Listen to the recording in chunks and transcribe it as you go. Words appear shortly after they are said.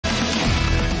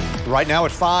Right now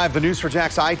at 5, the News for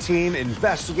Jax I-Team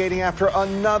investigating after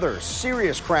another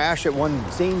serious crash at one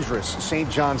dangerous St.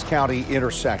 Johns County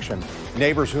intersection.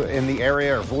 Neighbors in the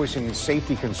area are voicing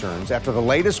safety concerns after the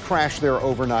latest crash there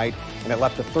overnight, and it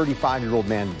left a 35-year-old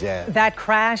man dead. That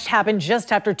crash happened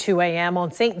just after 2 a.m.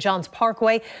 on St. Johns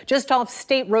Parkway, just off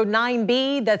State Road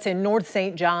 9B, that's in North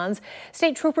St. Johns.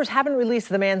 State troopers haven't released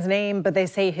the man's name, but they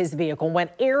say his vehicle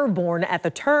went airborne at the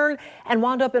turn and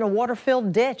wound up in a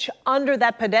water-filled ditch under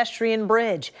that pedestrian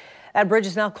bridge. That bridge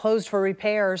is now closed for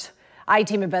repairs.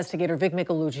 I-Team investigator Vic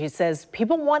Michelucci says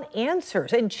people want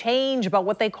answers and change about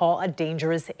what they call a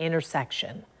dangerous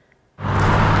intersection.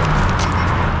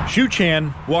 Shu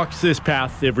Chan walks this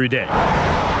path every day,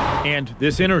 and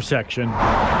this intersection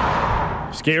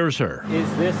scares her.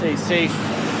 Is this a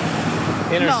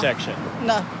safe intersection?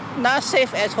 No, not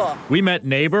safe at all. We met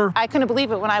neighbor. I couldn't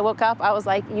believe it when I woke up. I was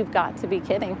like, you've got to be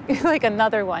kidding. Like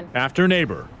another one. After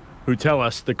neighbor, who tell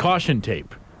us the caution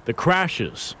tape, the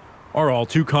crashes, are all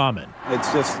too common.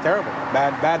 It's just terrible.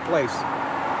 Bad place.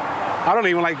 I don't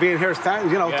even like being here,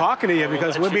 talking to you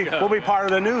because we'll be part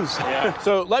of the news. Yeah.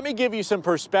 So let me give you some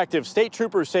perspective. State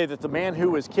troopers say that the man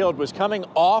who was killed was coming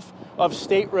off of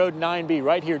State Road 9B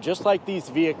right here, just like these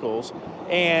vehicles.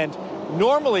 And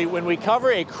normally when we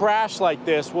cover a crash like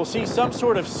this, we'll see some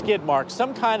sort of skid marks,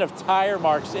 some kind of tire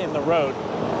marks in the road,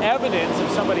 evidence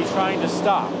of somebody trying to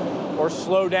stop or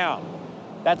slow down.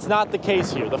 That's not the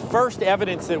case here. The first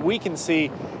evidence that we can see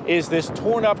is this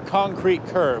torn up concrete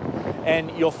curb,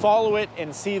 and you'll follow it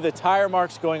and see the tire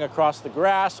marks going across the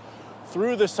grass,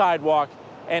 through the sidewalk,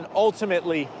 and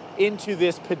ultimately into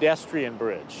this pedestrian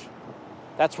bridge.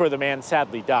 That's where the man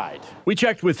sadly died. We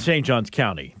checked with St. Johns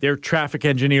County. Their traffic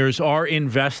engineers are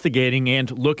investigating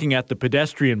and looking at the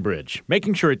pedestrian bridge,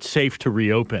 making sure it's safe to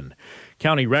reopen.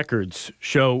 County records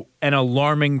show an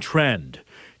alarming trend.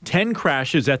 10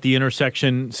 crashes at the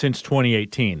intersection since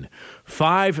 2018.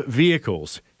 5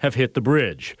 vehicles have hit the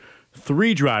bridge.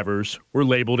 3 drivers were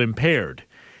labeled impaired.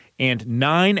 And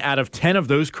 9 out of 10 of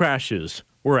those crashes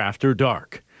were after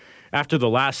dark. After the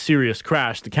last serious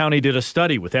crash, the county did a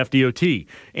study with FDOT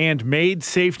and made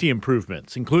safety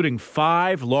improvements, including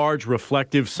 5 large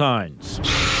reflective signs.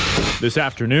 This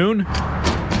afternoon,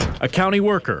 a county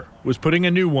worker was putting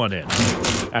a new one in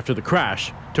after the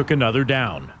crash took another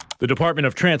down. The Department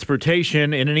of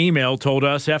Transportation in an email told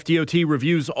us FDOT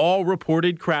reviews all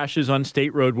reported crashes on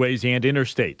state roadways and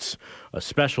interstates. A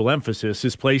special emphasis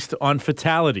is placed on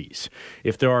fatalities.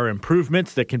 If there are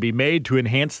improvements that can be made to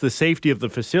enhance the safety of the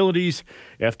facilities,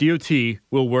 FDOT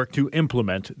will work to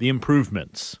implement the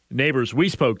improvements. Neighbors we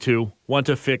spoke to want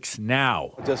a fix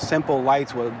now. Just simple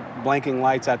lights with blinking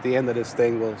lights at the end of this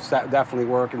thing will definitely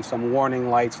work, and some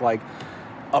warning lights like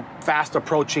a fast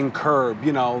approaching curb,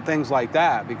 things like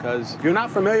that, because if you're not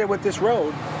familiar with this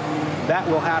road, that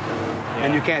will happen,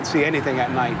 and you can't see anything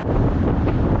at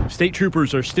night. State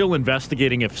troopers are still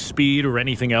investigating if speed or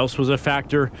anything else was a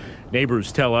factor.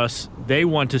 Neighbors tell us they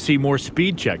want to see more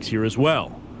speed checks here as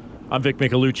well. I'm Vic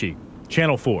Michelucci,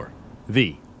 Channel 4,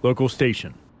 the local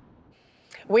station.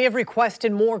 We have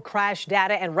requested more crash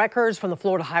data and records from the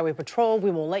Florida Highway Patrol. We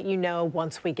will let you know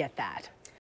once we get that.